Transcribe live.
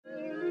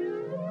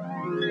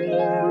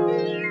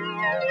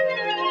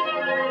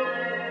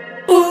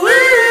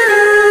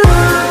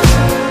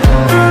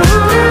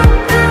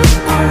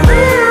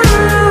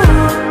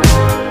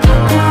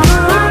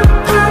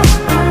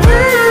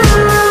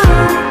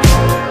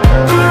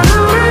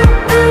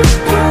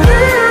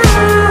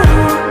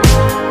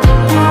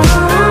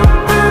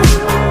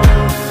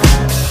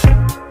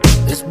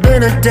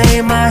Day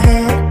in my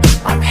head,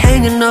 I'm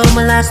hanging on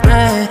my last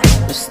breath.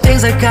 There's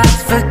things I got to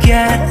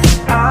forget.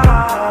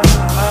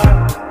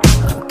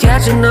 I'm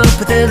catching up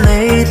with it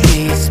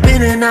lately,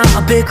 spinning out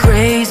a bit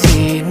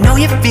crazy. Know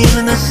you're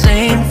feeling the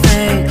same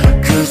thing,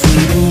 cause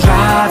we've been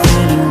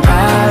driving and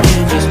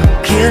riding, just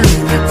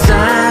killing the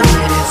time.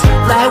 And it's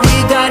like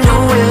we got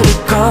nowhere to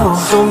go.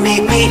 So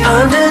meet me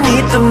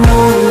underneath the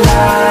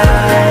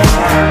moonlight.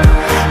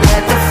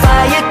 Let the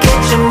fire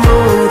catch your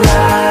mood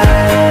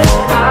right.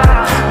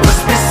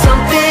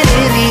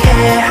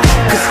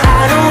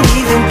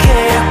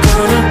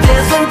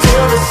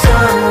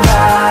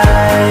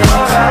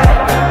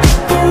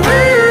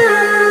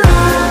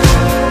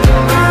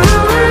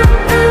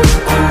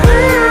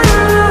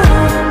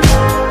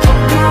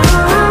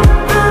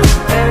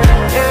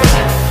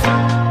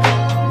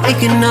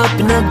 Waking up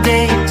in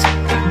updates,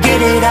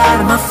 get it out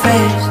of my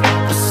face.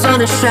 The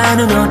sun is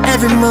shining on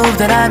every move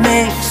that I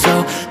make.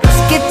 So let's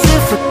get to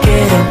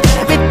forgetting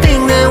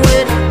everything that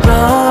went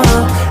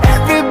wrong.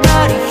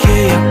 Everybody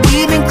here,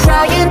 we've been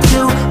crying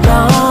too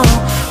long.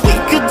 We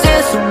could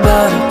dance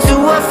about it to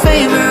our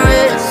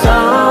favorite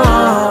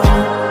song.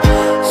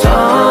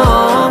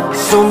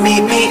 So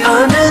meet me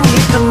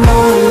underneath the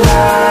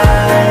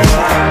moonlight.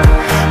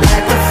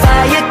 Let the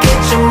fire get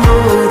your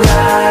mood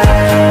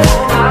right.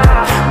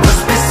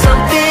 Must be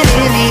something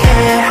in the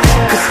air,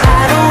 cause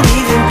I don't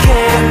even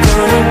care.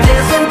 Gonna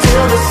dance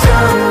until the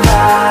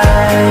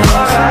sunrise.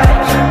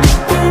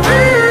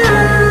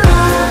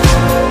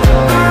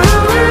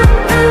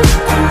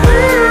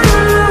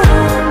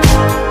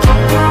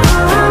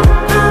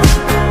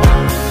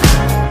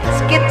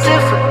 Let's get to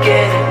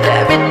forgetting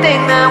everything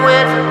that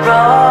went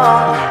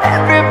wrong.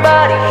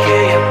 Everybody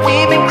here,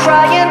 we've been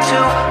crying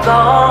too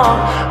long.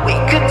 We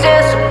could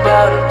dance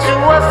about it to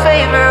our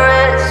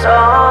favorite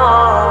song.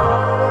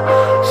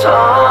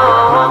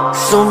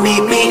 So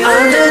meet me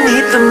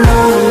underneath the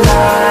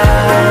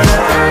moonlight.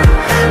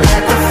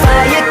 Let the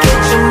fire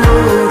get your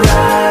mood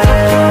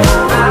right.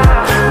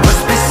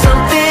 Must be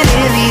something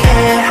in the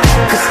air,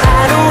 cause I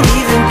don't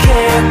even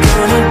care.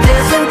 Gonna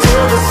dance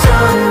until the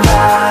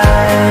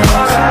sunrise.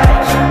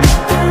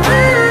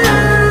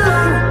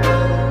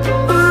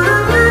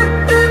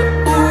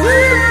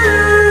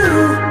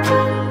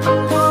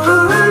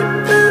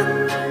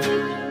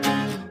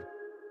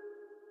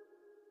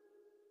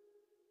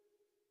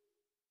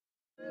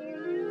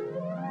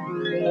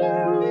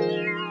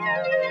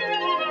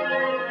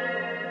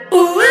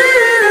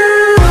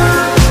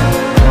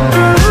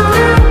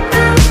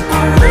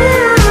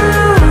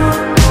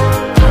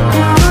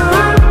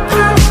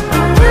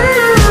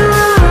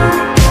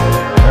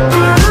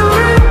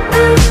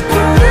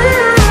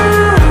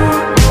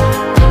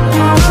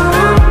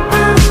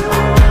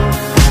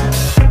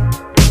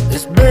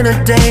 It's been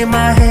a day in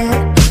my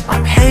head,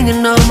 I'm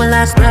hanging on my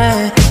last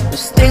breath.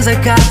 There's things I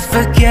got to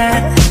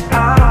forget.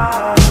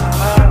 I'm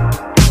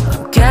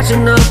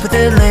catching up with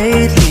it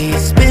lately,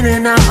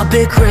 spinning out a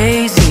bit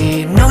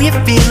crazy. Know you're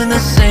feeling the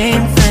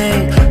same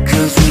thing,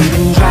 cause we've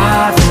been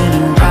driving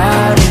and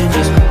riding,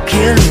 just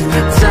killing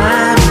the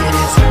time. And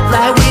it's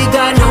like we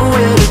got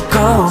nowhere to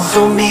go.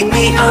 So meet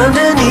me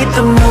underneath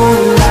the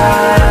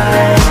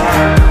moonlight.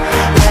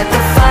 Let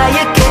the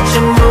fire get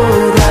your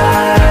mood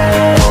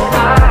right.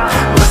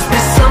 Must be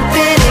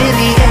something in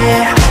the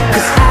air,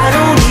 cause I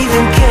don't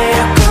even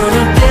care.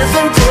 Gonna dance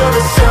until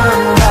the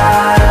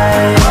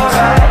sunrise.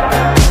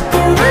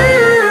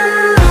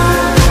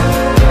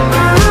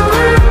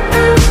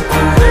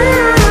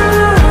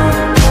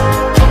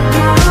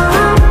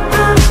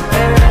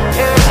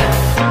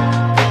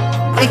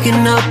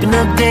 Waking up in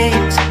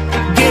updates,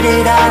 get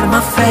it out of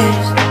my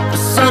face. The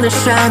sun is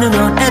shining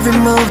on every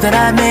move that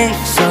I make.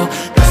 So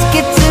let's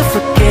get to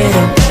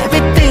forgetting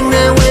everything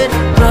that went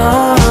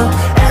wrong.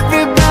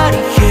 Everybody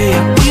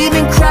here, we've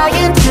been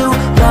crying too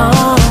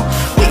long.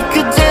 We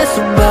could dance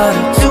about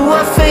it to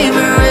our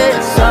favorite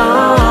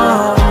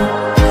song.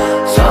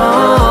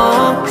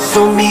 So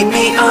meet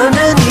me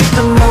underneath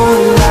the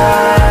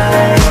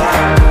moonlight.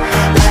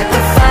 Let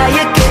the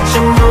fire get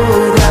your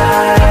mood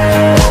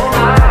right.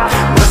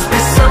 Must be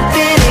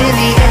something in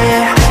the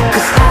air,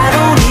 cause I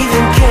don't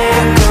even care.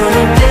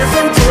 Gonna dance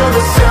until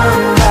the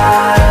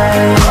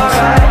sunrise.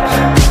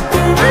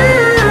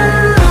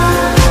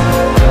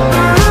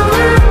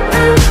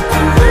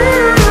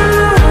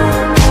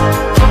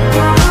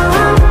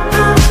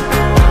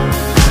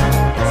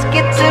 Let's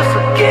get to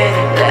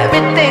forgetting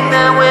everything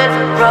that went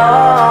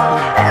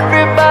wrong.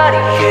 Everybody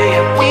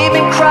here, we've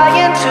been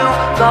crying too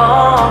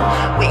long.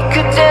 We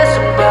could dance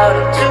about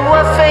it to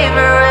our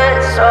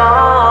favorite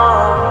song.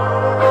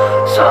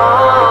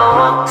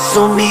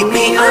 So meet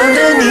me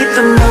underneath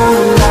the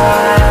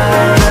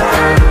moonlight.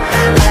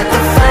 Let the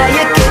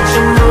fire get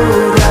your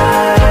mood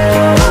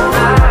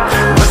right.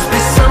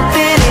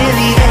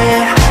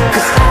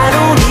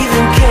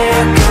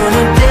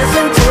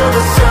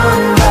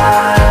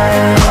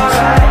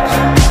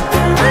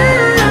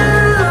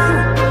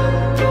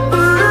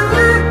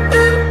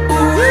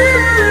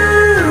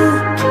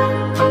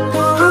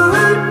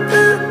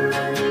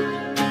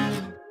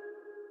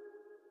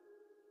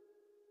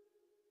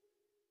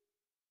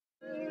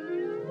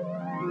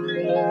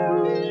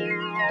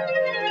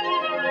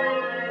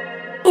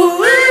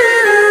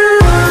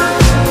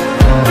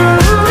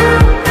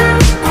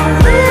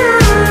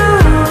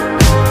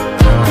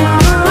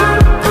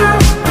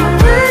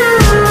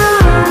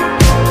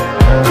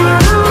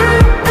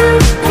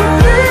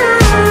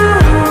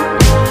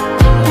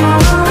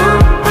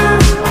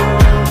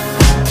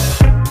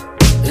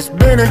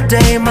 another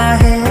day in my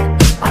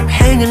head. I'm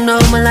hanging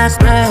on my last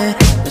breath.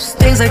 There's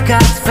things I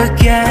got to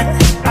forget.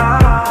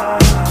 I'm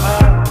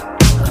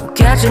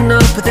catching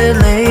up with it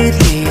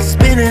lately,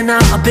 spinning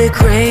out a bit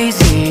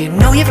crazy.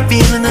 Know you're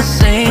feeling the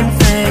same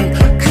thing,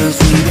 cause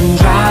we've been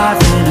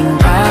driving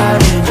and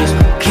riding, just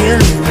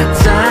killing the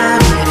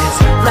time. And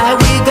it's like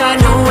we got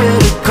nowhere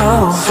to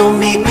go. So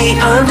meet me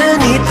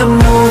underneath the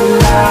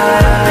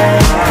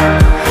moonlight.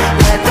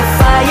 Let the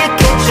fire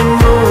get your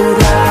mood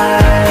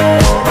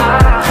right.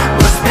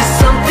 Must be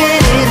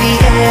something in the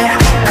air,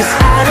 cause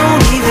I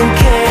don't even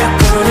care.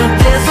 Gonna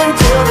dance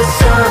until the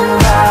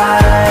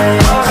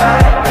sunrise.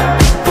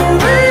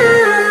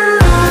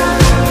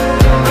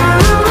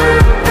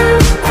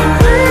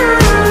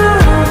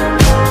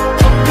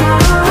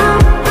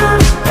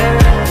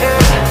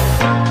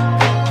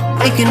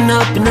 Waking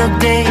up in the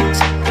days,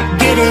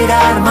 get it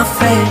out of my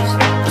face.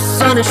 The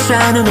sun is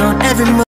shining on every